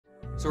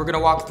So we're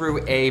gonna walk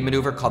through a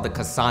maneuver called the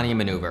Casani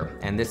Maneuver,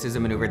 and this is a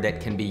maneuver that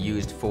can be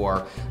used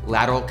for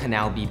lateral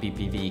canal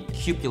BPPV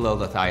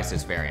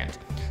cupulolithiasis variant.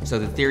 So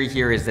the theory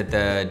here is that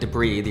the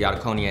debris, the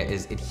otoconia,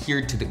 is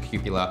adhered to the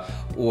cupula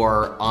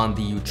or on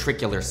the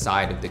utricular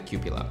side of the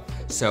cupula.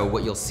 So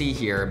what you'll see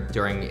here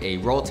during a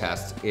roll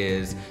test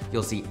is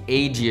you'll see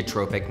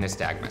agiotropic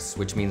nystagmus,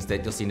 which means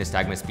that you'll see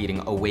nystagmus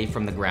beating away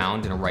from the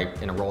ground in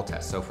a roll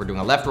test. So if we're doing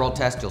a left roll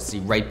test, you'll see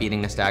right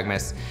beating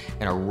nystagmus.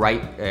 In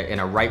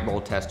a right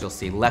roll test, you'll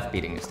see left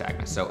beating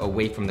nystagmus, so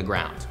away from the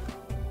ground.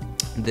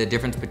 The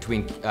difference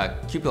between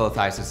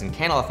cupulolithiasis and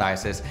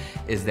canalolithiasis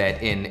is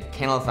that in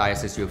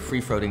canalolithiasis you have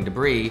free-floating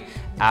debris.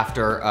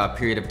 After a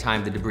period of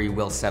time, the debris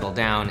will settle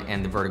down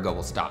and the vertigo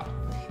will stop.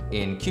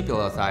 In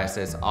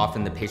cupulolithiasis,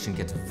 often the patient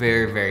gets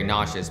very, very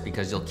nauseous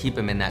because you'll keep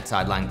him in that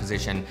sideline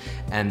position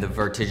and the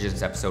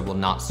vertiginous episode will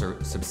not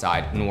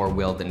subside, nor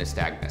will the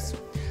nystagmus.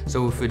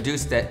 So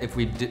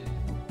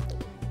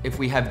if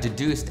we have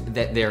deduced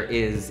that there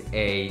is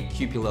a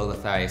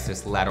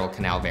cupulolithiasis lateral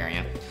canal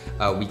variant,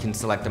 we can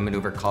select a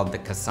maneuver called the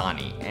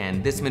Casani.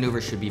 And this maneuver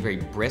should be very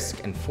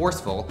brisk and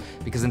forceful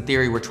because in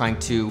theory we're trying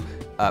to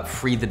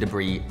free the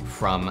debris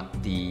from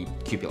the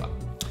cupula.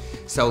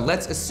 So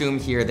let's assume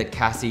here that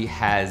Cassie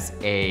has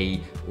a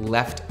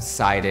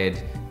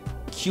left-sided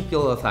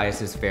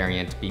cupulolithiasis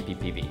variant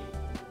BPPV.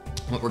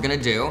 What we're gonna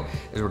do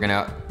is we're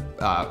gonna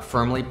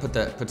firmly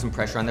put some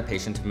pressure on the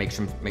patient to make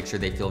sure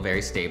they feel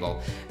very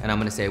stable. And I'm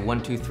gonna say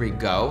 1, 2, 3,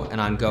 go.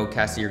 And on go,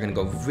 Cassie, you're gonna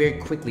go very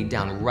quickly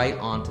down right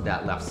onto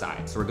that left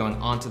side. So we're going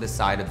onto the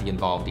side of the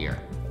involved ear.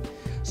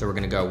 So we're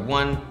gonna go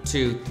 1,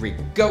 2, 3,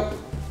 go.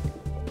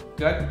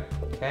 Good,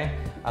 okay.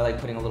 I like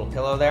putting a little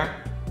pillow there.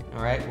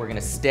 All right, we're gonna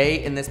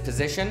stay in this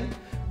position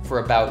for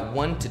about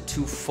 1 to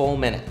 2 full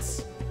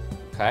minutes,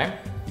 okay?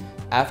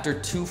 After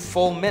 2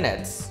 full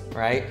minutes,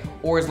 right,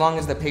 or as long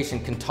as the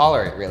patient can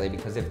tolerate really,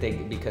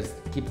 because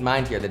keep in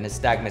mind here, the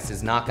nystagmus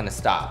is not gonna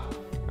stop,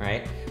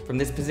 right? From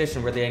this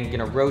position, we're then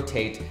gonna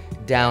rotate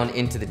down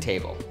into the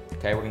table,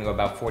 okay? We're gonna go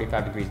about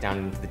 45 degrees down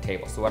into the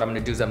table. So what I'm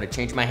gonna do is I'm gonna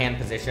change my hand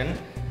position.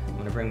 I'm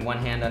gonna bring one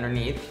hand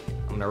underneath.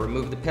 I'm gonna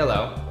remove the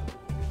pillow,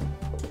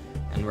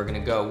 and we're gonna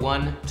go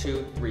 1,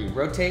 2, 3,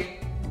 rotate,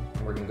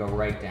 and we're gonna go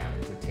right down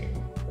into the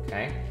table,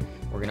 okay?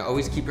 We're gonna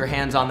always keep your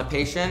hands on the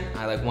patient.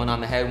 I like one on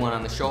the head, one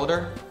on the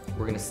shoulder.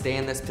 We're gonna stay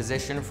in this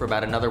position for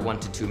about another 1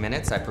 to 2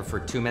 minutes. I prefer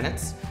 2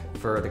 minutes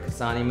for the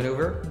Casani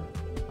maneuver,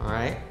 all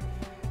right?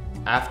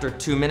 After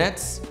 2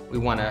 minutes, we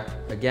wanna,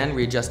 again,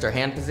 readjust our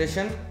hand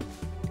position,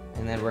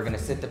 and then we're gonna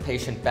sit the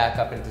patient back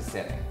up into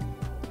sitting,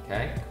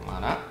 okay? Come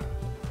on up,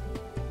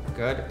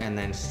 good, and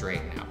then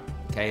straighten out.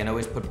 Okay, and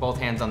always put both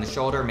hands on the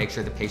shoulder, make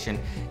sure the patient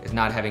is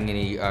not having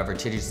any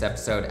vertiginous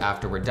episode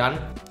after we're done,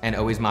 and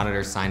always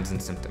monitor signs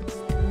and symptoms.